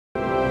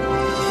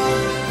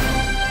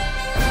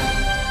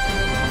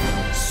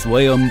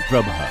Swayam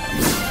Prabha.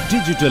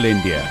 Digital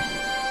India.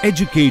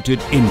 Educated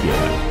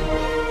India.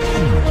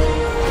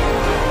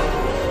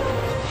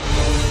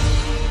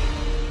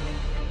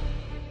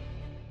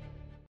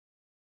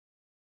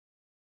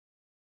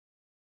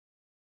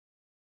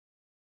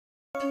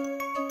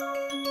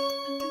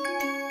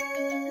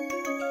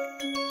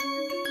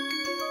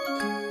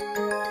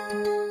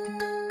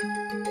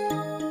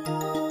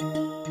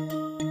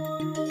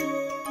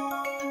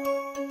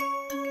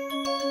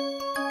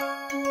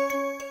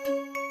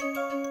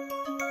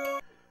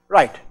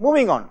 Right,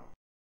 moving on.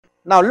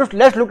 Now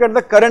let's look at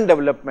the current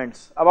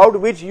developments about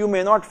which you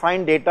may not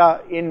find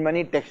data in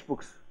many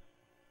textbooks.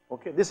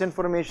 Okay, this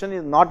information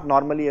is not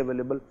normally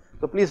available,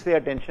 so please pay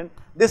attention.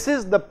 This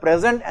is the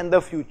present and the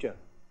future.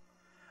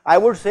 I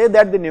would say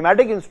that the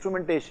pneumatic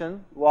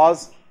instrumentation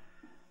was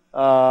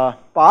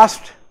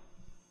past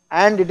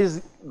and it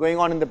is going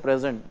on in the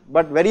present,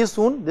 but very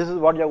soon this is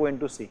what you are going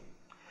to see.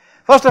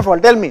 First of all,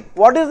 tell me,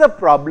 what is the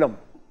problem?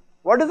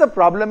 What is the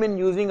problem in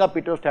using a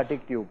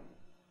pitostatic tube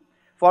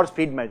for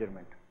speed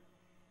measurement?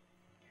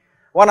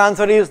 One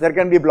answer is there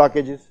can be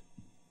blockages,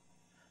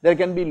 there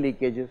can be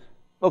leakages.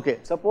 Okay,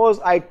 suppose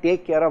I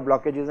take care of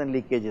blockages and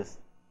leakages.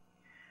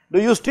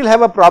 Do you still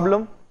have a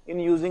problem in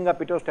using a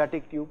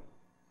pitostatic tube?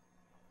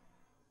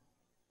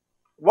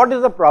 What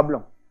is the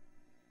problem?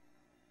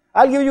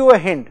 I will give you a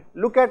hint.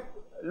 Look at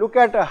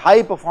a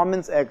high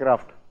performance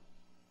aircraft.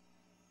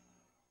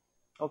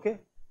 Okay.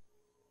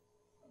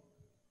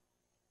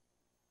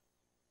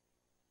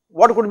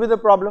 What could be the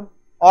problem?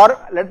 Or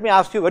let me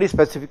ask you very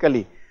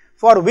specifically,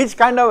 for which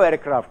kind of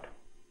aircraft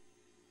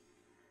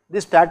the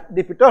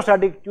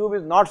pitostatic tube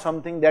is not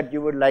something that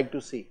you would like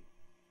to see?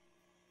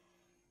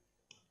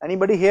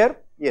 Anybody here?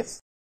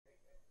 Yes.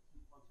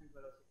 Constant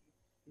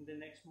velocity. In the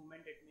next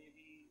moment it may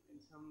be in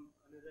some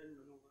another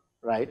maneuver,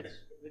 Right.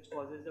 which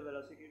causes the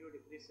velocity to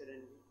decrease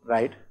suddenly,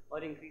 Right. or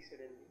increase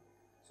suddenly.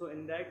 So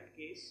in that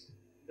case,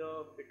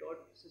 the pitot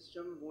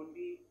system won't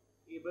be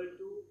able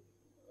to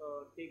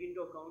take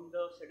into account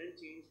the sudden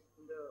change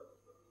in the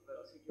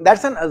velocity.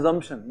 That's an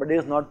assumption, but it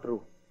is not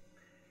true.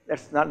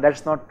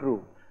 That's not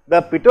true.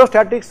 The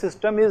pitostatic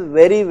system is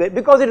very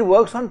because it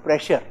works on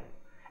pressure,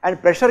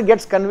 and pressure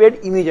gets conveyed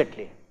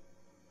immediately.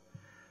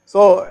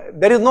 So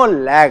there is no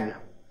lag.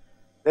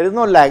 There is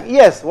no lag.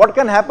 Yes, what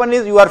can happen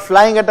is you are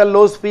flying at a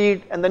low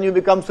speed and then you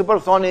become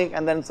supersonic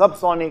and then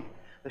subsonic.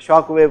 The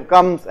shock wave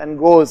comes and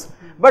goes.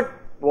 But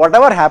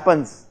whatever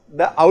happens,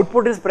 the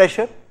output is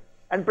pressure,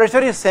 and pressure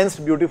is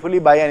sensed beautifully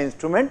by an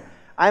instrument.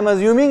 I am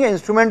assuming an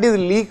instrument is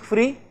leak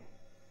free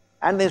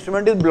and the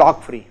instrument is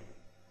block free.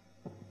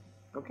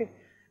 Okay.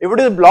 If it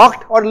is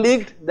blocked or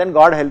leaked, then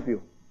God help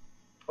you.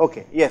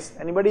 Okay. Yes.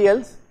 Anybody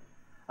else?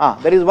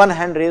 There is one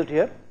hand raised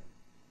here.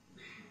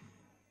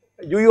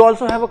 Do you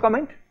also have a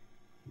comment?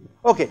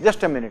 Okay,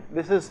 just a minute.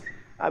 This is,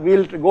 we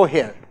will go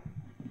here.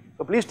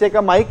 So please take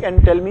a mic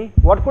and tell me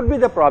what could be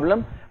the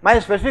problem. My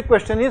specific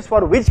question is,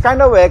 for which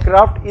kind of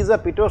aircraft is a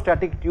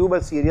pitostatic tube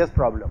a serious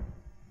problem?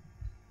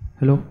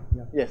 Hello.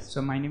 Yes. So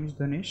my name is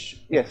Dhanesh.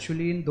 Yes.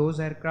 Actually, in those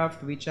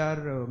aircraft which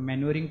are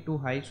maneuvering too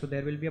high, so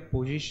there will be a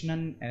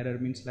positional error.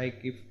 Means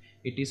like if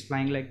it is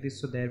flying like this,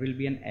 so there will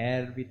be an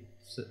error with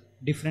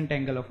different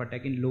angle of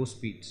attack in low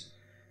speeds.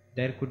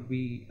 There could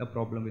be a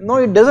problem with. No,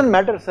 it doesn't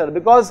matter, sir,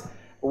 because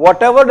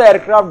whatever the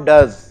aircraft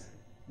does,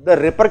 the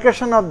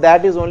repercussion of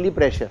that is only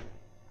pressure,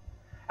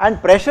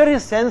 and pressure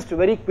is sensed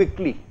very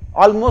quickly,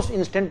 almost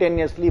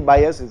instantaneously by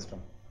a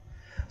system.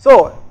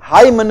 So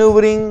high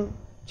maneuvering,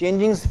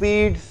 changing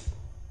speeds,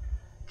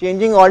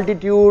 changing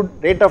altitude,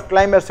 rate of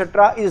climb,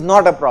 etc. is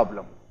not a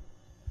problem.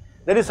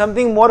 There is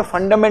something more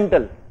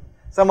fundamental,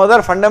 some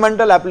other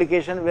fundamental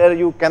application where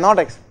you cannot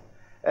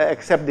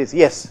accept this.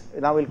 Yes,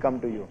 now we will come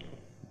to you.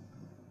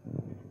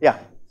 Yeah.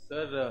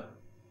 Sir,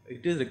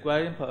 it is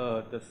required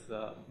in this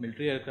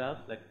military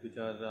aircraft, like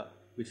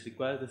which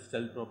requires the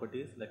stealth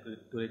properties, like to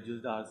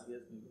reduce the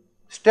RCS. Maybe.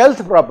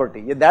 Stealth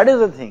property, yeah, that is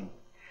the thing.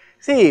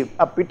 See,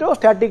 a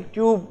pitostatic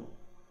tube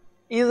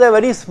is a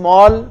very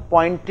small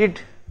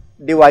pointed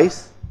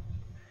device,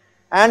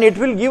 and it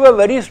will give a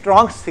very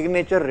strong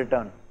signature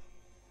return.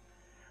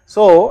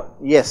 So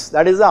yes,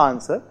 that is the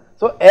answer.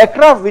 So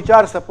aircraft which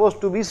are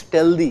supposed to be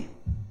stealthy,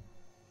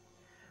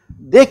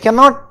 they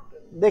cannot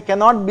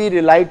be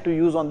relied to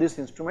use on this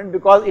instrument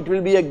because it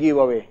will be a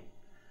giveaway.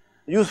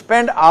 You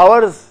spend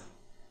hours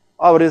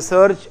of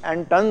research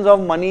and tons of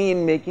money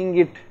in making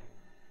it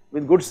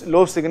with good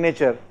low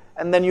signature,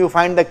 and then you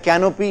find the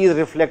canopy is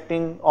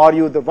reflecting, or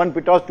the one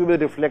pitot tube is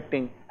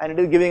reflecting, and it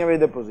is giving away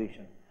the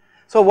position.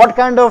 So what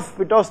kind of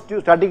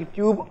pitostatic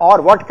tube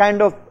or what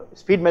kind of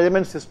speed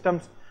measurement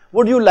systems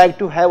would you like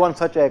to have on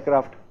such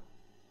aircraft?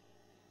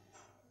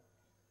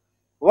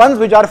 Ones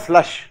which are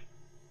flush,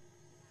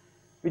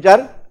 which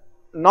are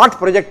not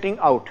projecting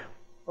out.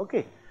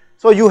 Okay.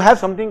 So you have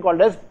something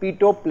called as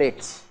pitot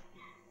plates.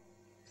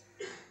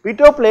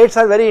 Pitot plates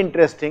are very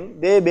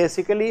interesting. They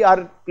basically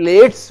are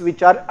plates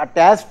which are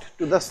attached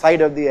to the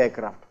side of the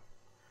aircraft,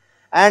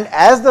 and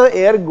as the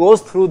air goes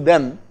through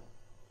them,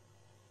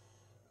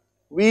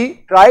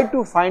 we try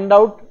to find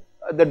out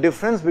the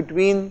difference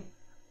between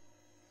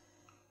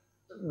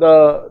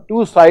the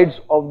two sides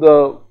of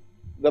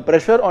the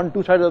pressure on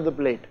two sides of the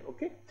plate.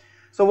 Okay.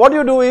 So what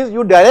you do is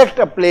you direct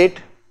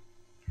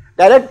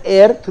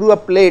air through a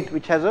plate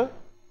which has a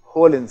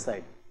hole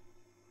inside.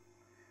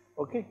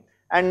 Okay.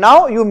 And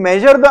now you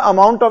measure the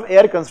amount of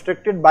air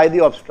constricted by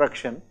the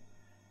obstruction.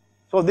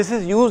 So this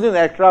is used in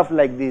aircraft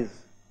like these.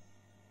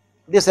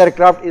 This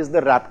aircraft is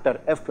the Raptor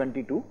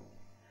F-22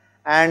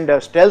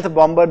 and stealth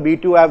bomber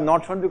B-2 I have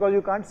not shown because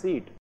you can't see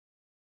it.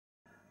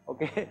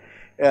 Okay.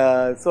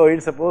 So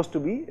it's supposed to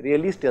be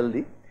really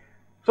stealthy.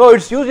 So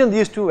it's used in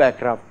these two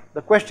aircraft.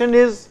 The question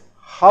is,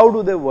 how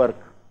do they work?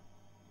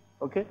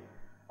 Okay.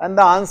 And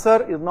the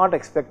answer is not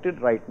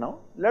expected right now.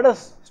 Let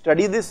us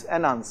study this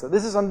and answer.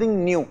 This is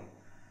something new.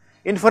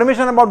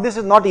 Information about this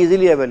is not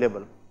easily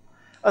available.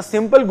 A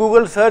simple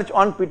Google search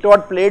on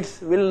pitot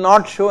plates will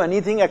not show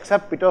anything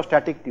except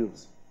pitostatic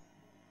tubes,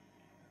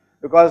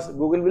 because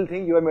Google will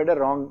think you have made a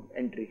wrong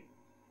entry.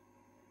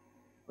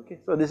 Okay.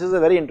 So this is a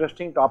very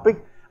interesting topic.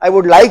 I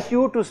would like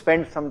you to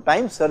spend some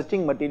time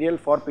searching material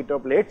for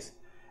pitot plates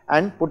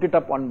and put it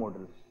up on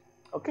Moodle.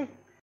 Okay.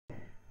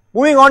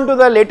 Moving on to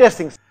the latest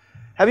things.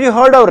 Have you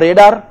heard of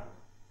radar?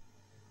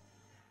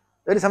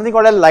 There is something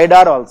called a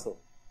LiDAR also,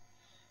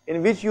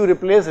 in which you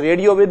replace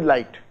radio with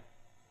light.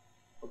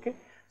 Okay.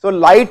 So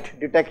light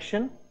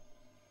detection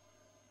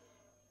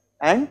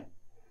and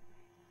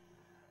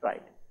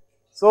right.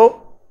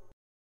 So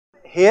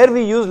here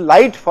we use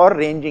light for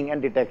ranging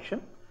and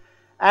detection,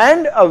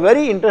 and a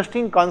very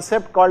interesting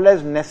concept called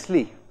as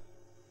NESLI.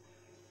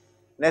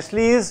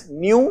 NESLI is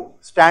New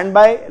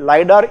Standby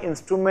LiDAR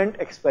Instrument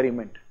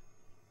Experiment.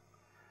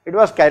 It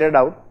was carried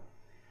out,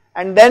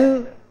 and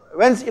then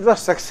once it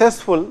was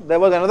successful, there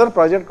was another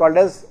project called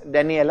as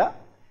Daniela,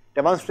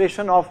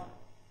 demonstration of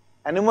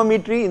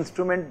anemometry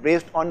instrument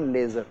based on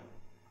laser.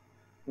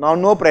 Now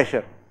no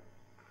pressure,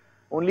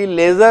 only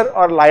laser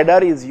or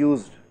LiDAR is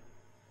used.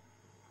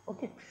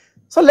 Okay.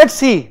 So let's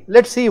see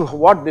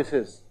what this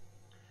is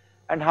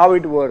and how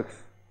it works.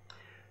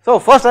 So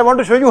first I want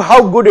to show you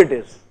how good it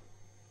is.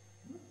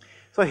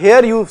 So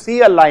here you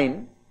see a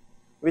line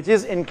which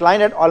is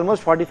inclined at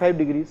almost 45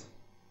 degrees,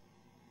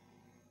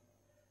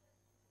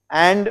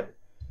 and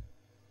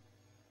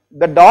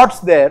the dots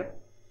there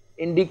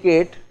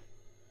indicate,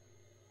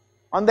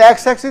 on the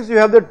x-axis you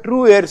have the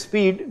true air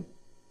speed,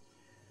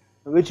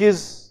 which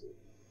is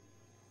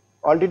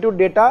altitude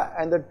data,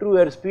 and the true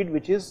air speed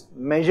which is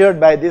measured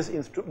by this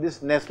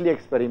NESLI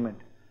experiment.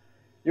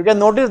 You can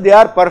notice they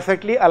are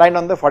perfectly aligned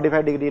on the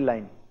 45-degree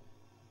line,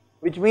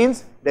 which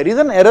means there is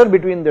an error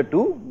between the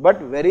two,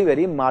 but very,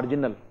 very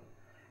marginal.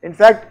 In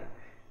fact,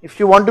 if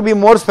you want to be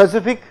more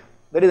specific,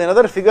 there is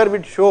another figure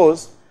which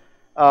shows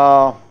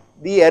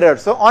the error.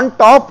 So on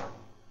top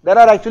there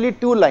are actually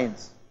two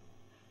lines.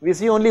 We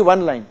see only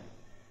one line,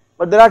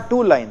 but there are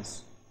two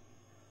lines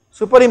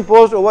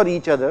superimposed over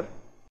each other.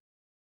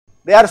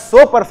 They are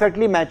so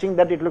perfectly matching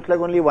that it looks like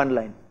only one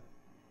line,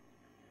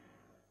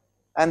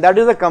 and that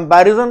is a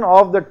comparison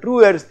of the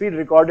true airspeed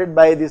recorded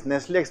by this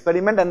NESLI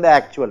experiment and the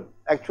actual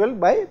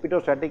by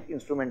pitostatic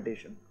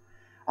instrumentation.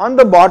 On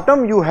the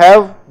bottom you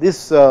have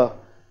this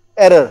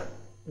error,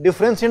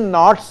 difference in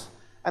knots,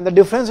 and the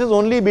difference is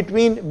only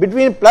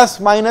between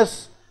plus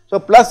minus, so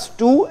plus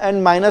 2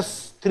 and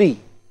minus 3,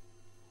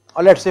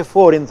 or let us say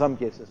 4 in some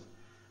cases.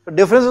 So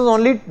difference is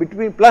only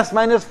between plus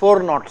minus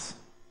 4 knots,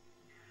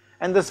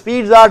 and the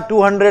speeds are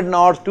 200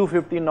 knots,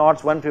 250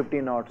 knots,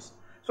 150 knots.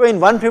 So in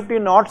 150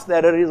 knots the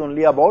error is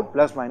only about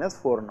plus minus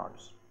 4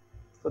 knots.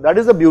 So that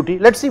is the beauty.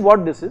 Let us see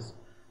what this is.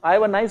 I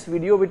have a nice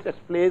video which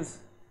explains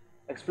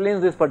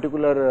this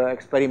particular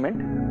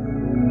experiment.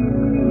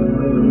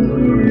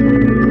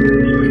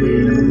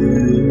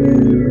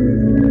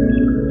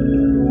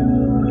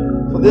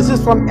 So this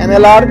is from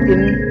NLR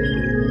in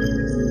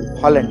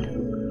Holland.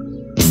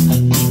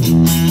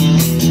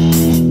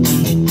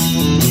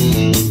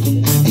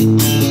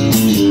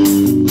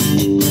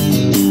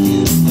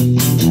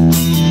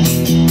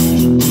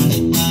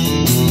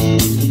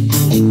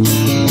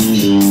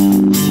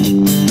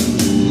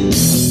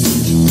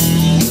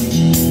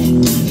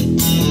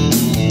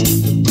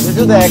 This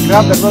is the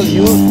aircraft that was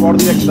used for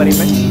the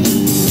experiment.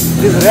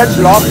 This red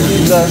block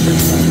is the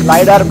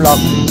LiDAR block.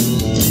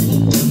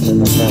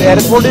 The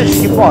airport is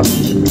Schiphol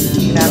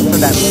in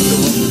Amsterdam.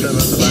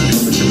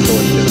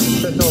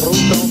 There's no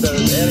route down, there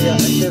is area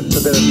active, so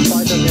there is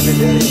fighters in this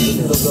area.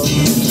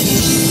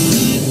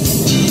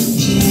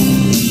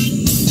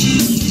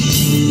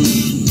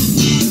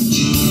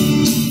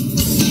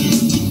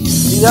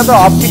 These are the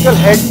optical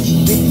heads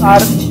which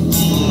are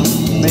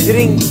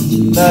measuring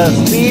the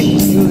speed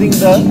using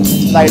the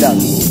LiDAR.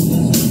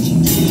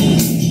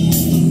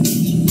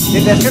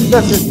 They tested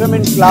the system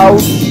in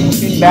clouds,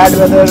 in bad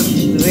weather,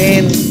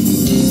 rain,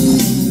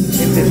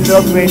 in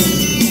disturbed wind.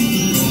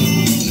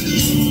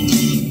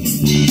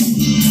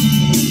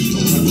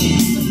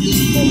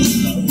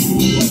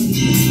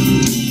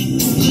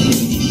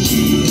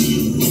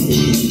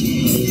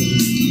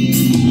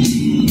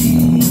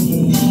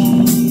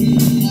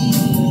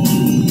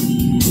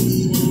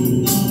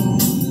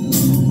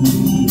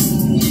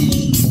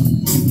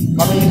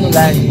 Coming into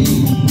land.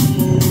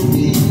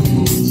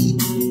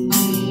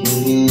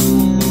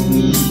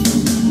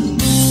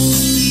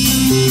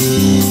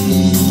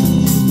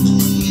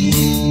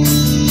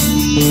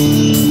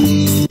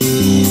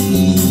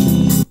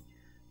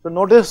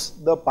 notice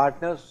the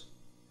partners.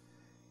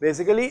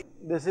 Basically,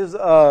 this is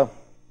a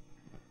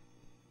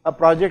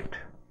project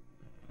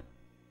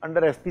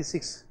under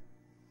FP6.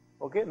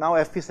 Okay, now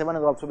FP7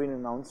 has also been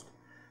announced.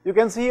 You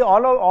can see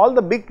all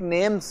the big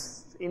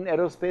names in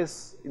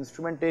aerospace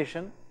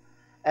instrumentation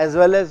as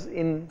well as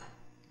in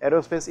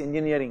aerospace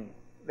engineering.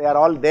 They are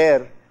all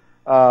there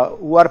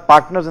who are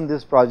partners in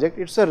this project.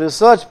 It's a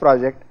research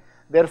project.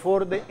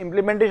 Therefore, the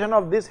implementation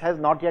of this has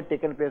not yet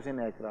taken place in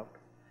aircraft.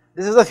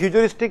 This is a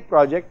futuristic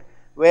project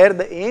where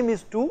the aim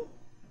is to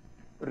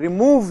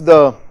remove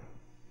the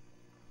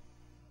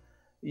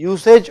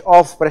usage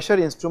of pressure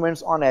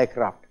instruments on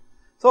aircraft.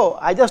 So,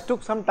 I just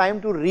took some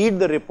time to read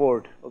the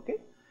report. Okay.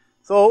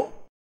 So,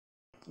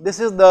 this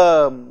is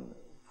the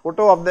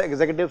photo of the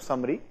executive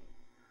summary.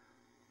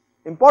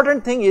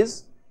 Important thing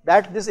is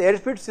that this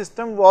airspeed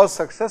system was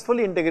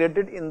successfully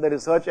integrated in the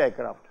research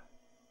aircraft.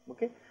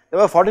 Okay. There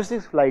were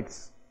 46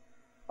 flights,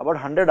 about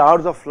 100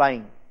 hours of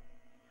flying,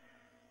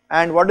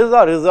 and what is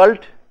the result?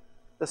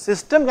 The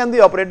system can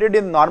be operated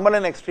in normal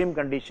and extreme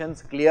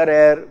conditions, clear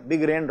air,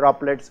 big rain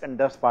droplets and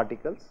dust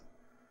particles,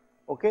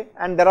 okay,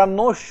 and there are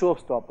no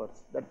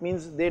showstoppers. That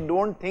means they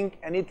do not think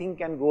anything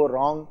can go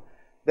wrong.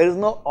 There is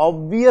no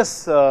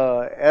obvious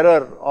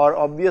error or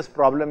obvious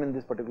problem in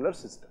this particular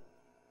system.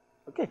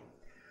 Okay.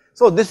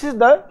 So, this is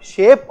the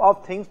shape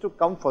of things to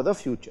come for the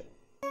future.